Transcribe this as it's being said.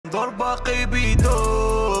دور باقي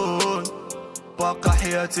بدون باقي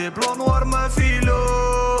حياتي بلونوار ما في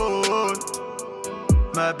لون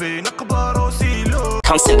ما بين قبر وسيلون.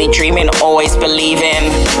 Constantly dreaming, always believing.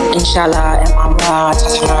 Inshallah,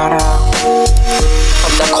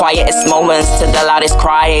 From the quietest moments to the loudest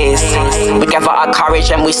cries, we gather our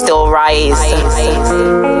courage and we still rise.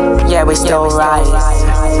 Yeah, we still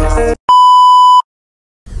rise.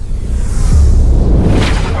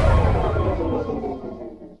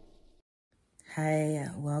 Hey,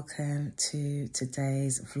 welcome to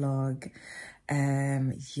today's vlog.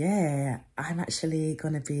 Yeah, I'm actually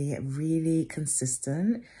going to be really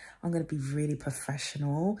consistent. I'm going to be really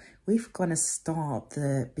professional. We're going to start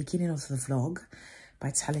the beginning of the vlog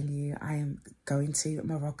by telling you I am going to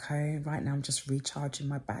Morocco. Right now I'm just recharging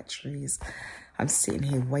my batteries. I'm sitting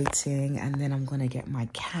here waiting, and then I'm going to get my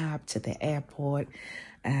cab to the airport.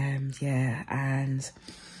 Yeah, I'm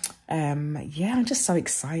just so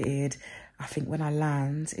excited. I think when I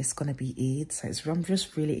land, it's going to be Eid. So I'm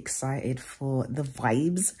just really excited for the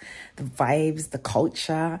vibes, the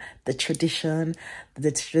culture, the traditions,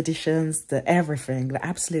 the everything, the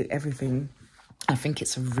absolute everything. I think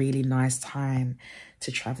it's a really nice time to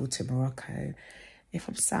travel to Morocco. If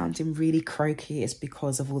I'm sounding really croaky, it's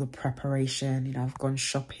because of all the preparation. You know, I've gone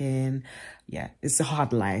shopping. Yeah, it's a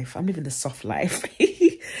hard life. I'm living the soft life.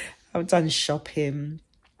 I've done shopping.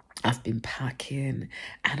 I've been packing,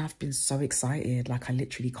 and I've been so excited. Like, I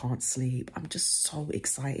literally can't sleep. I'm just so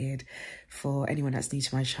excited. For anyone that's new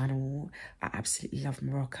to my channel, I absolutely love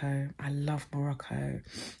Morocco. I love Morocco.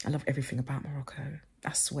 I love everything about Morocco.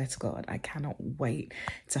 I swear to God, I cannot wait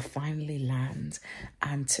to finally land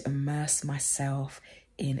and to immerse myself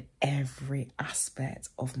in every aspect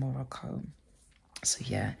of Morocco. So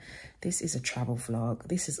yeah, this is a travel vlog.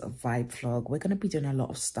 This is a vibe vlog. We're going to be doing a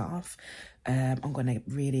lot of stuff. I'm going to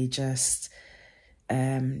really just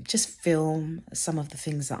film some of the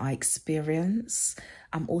things that I experience.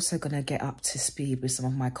 I'm also going to get up to speed with some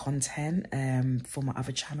of my content for my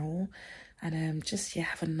other channel. And yeah,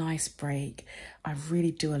 have a nice break. I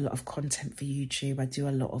really do a lot of content for YouTube. I do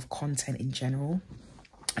a lot of content in general.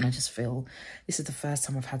 And I just feel this is the first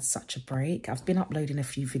time I've had such a break. I've been uploading a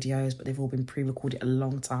few videos, but they've all been pre-recorded a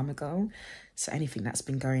long time ago. So anything that's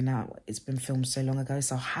been going out, it's been filmed so long ago.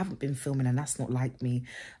 So I haven't been filming, and that's not like me.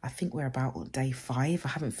 I think we're about day 5. I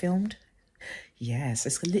haven't filmed. Yes,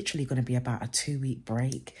 it's literally going to be about a 2-week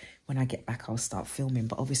break. When I get back, I'll start filming.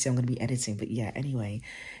 But obviously I'm going to be editing. But yeah, anyway,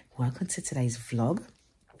 welcome to today's vlog.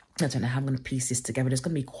 I don't know how I'm going to piece this together. There's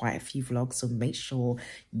going to be quite a few vlogs, so make sure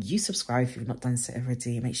you subscribe if you've not done so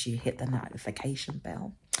already. Make sure you hit the notification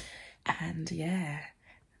bell. And yeah,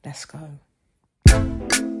 let's go.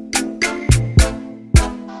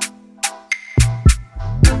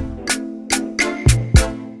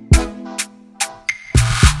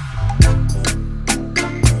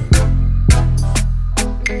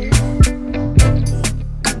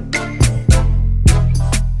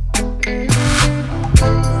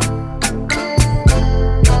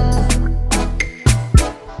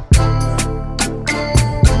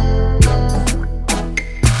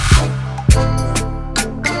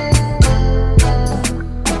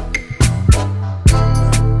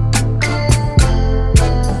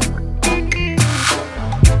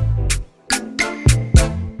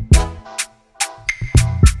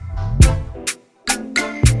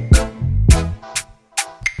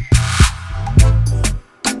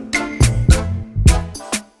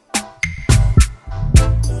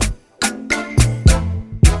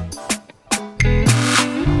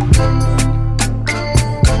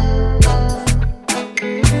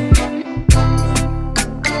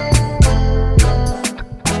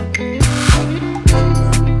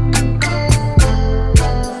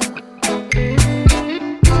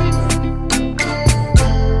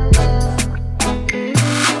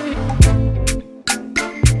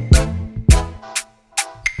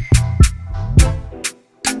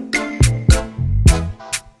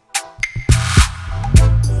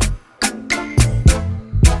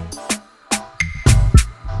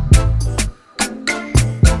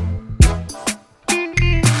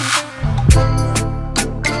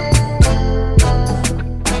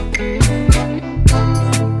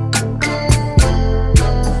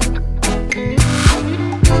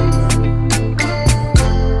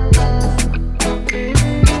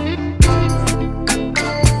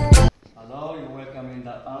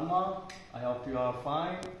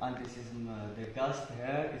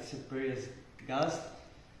 It's a previous guest,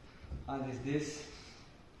 and is this,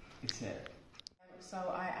 it's it. So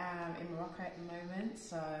I am in Morocco at the moment,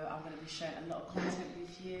 so I'm going to be sharing a lot of content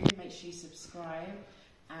with you. Make sure you subscribe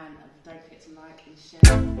and don't forget to like and share.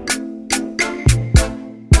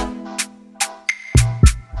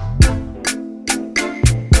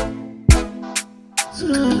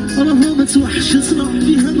 توحشتنا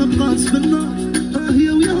فيها ما بقات بنا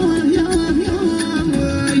يا ويا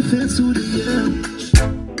يفاتوا الايام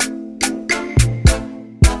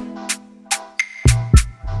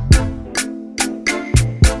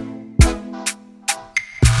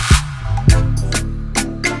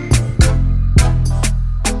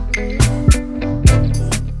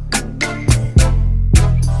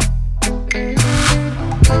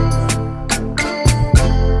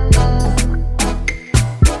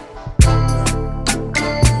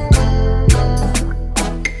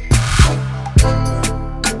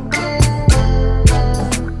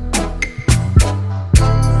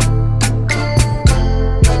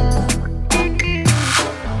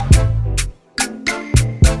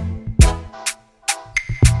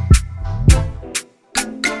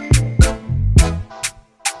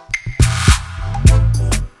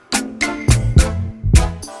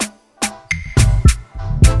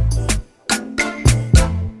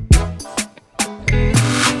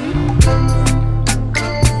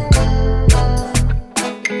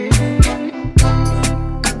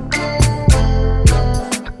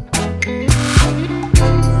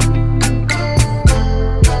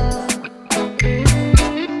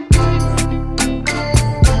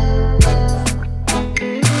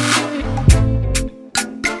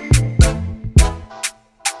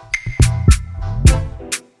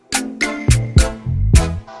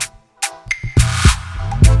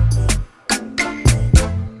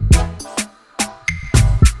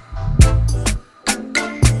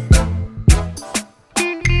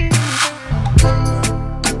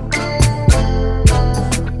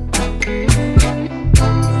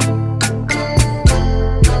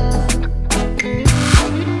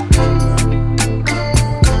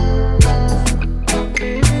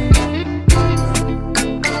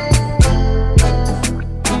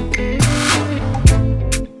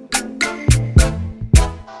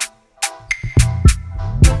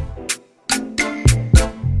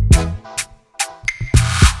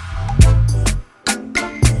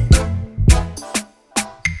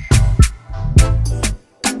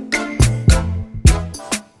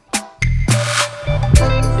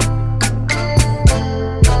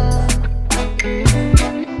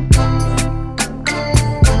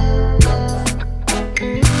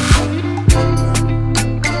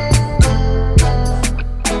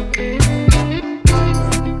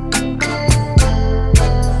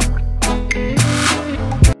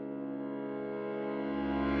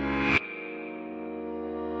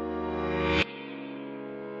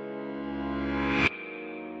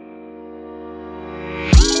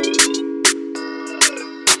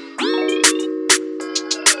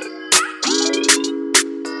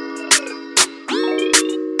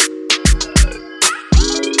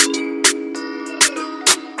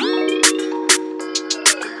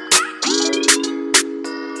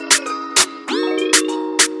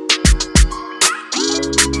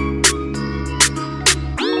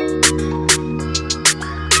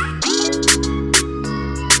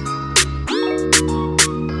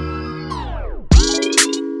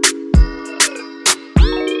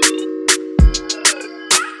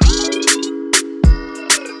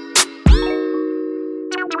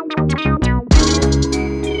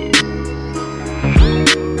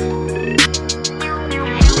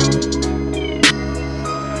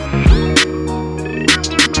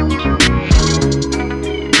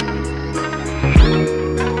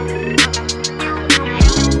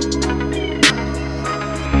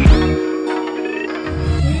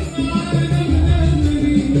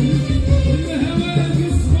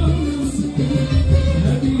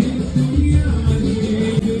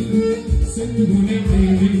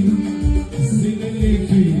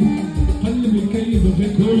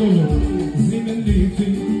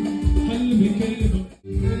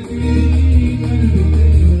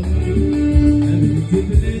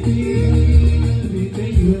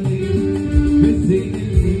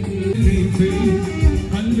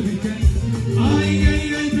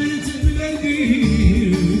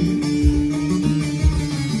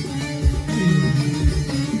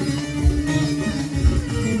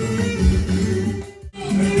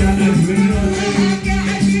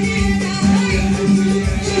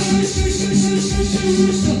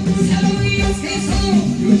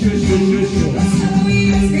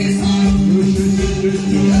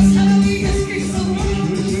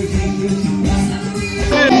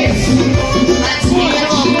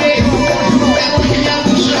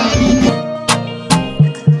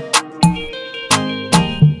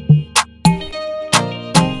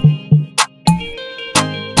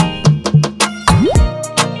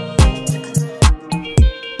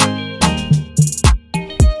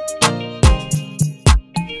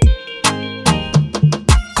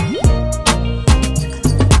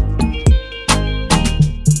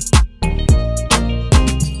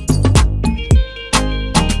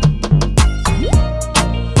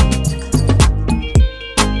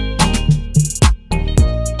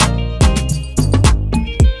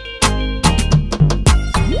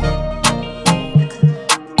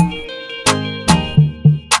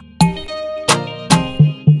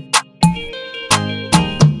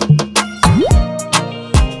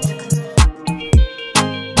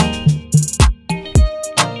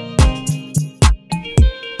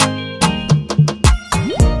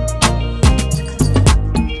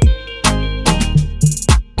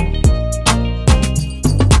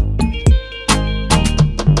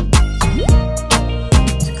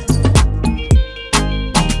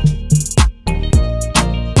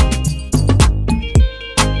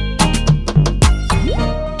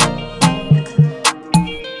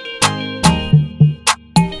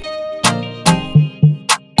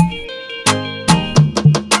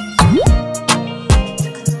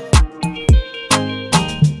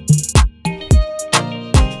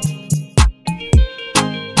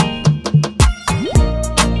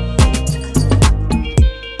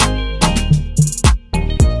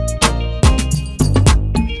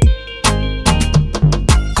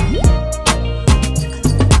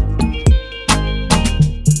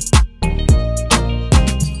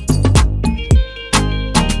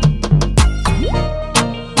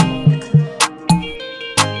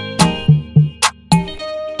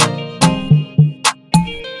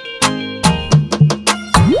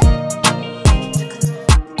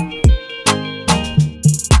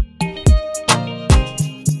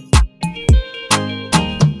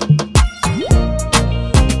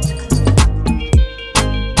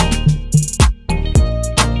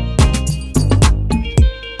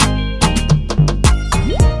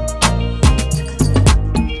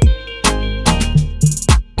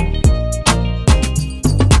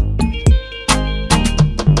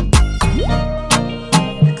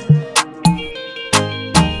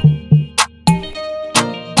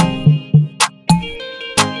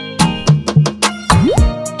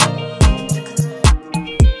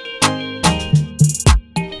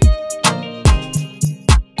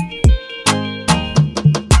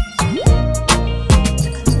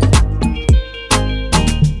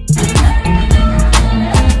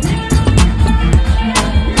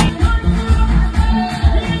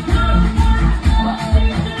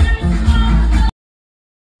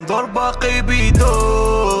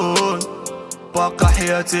باقا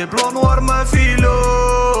حياتي بلون نوار ما في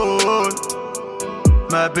لون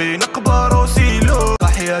ما بين قبار وسيلون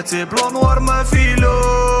حياتي بلون نوار ما في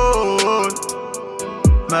لون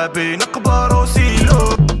ما بين قبار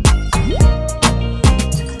وسيلون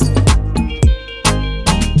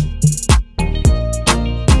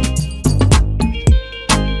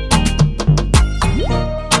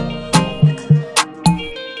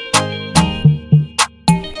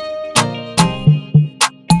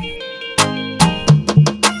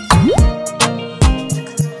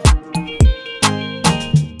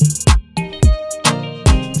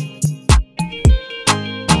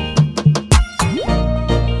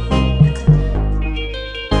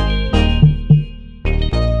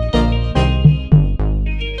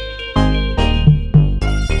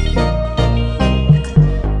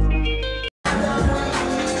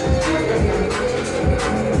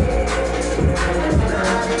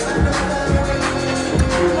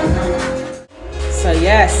So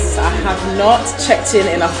yes, I have not checked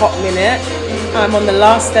in a hot minute. I'm on the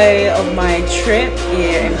last day of my trip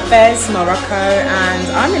here in Fez, Morocco, and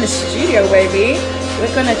I'm in a studio, baby.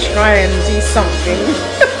 We're gonna try and do something.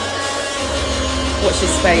 Watch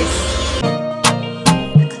this space.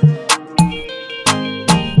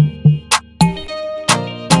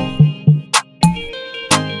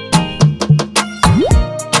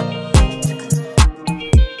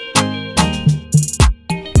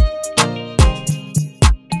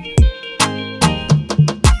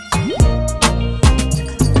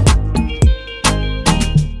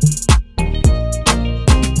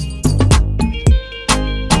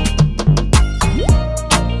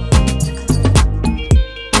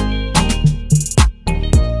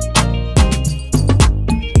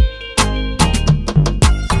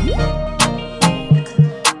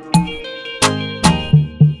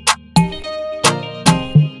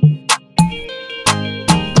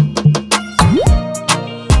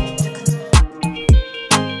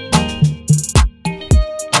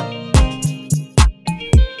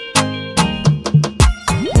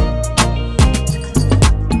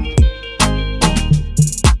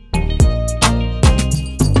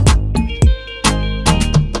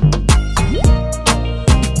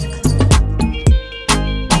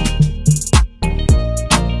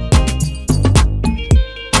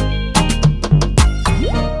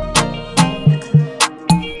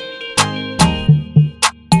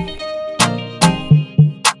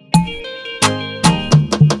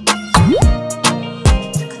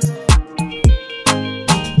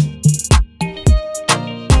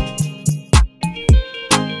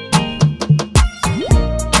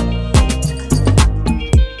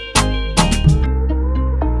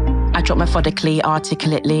 Methodically,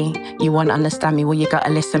 articulately. You wanna understand me, well you gotta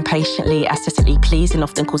listen patiently, aesthetically pleasing,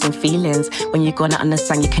 often causing feelings. When you're gonna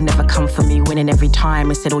understand, you can never come for me, winning every time.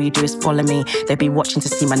 Instead, all you do is follow me. They'll be watching to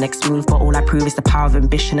see my next move, but all I prove is the power of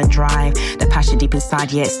ambition and drive. The passion deep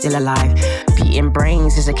inside, yeah, it's still alive. Beating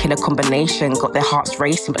brains is a killer combination. Got their hearts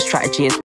racing, but strategy is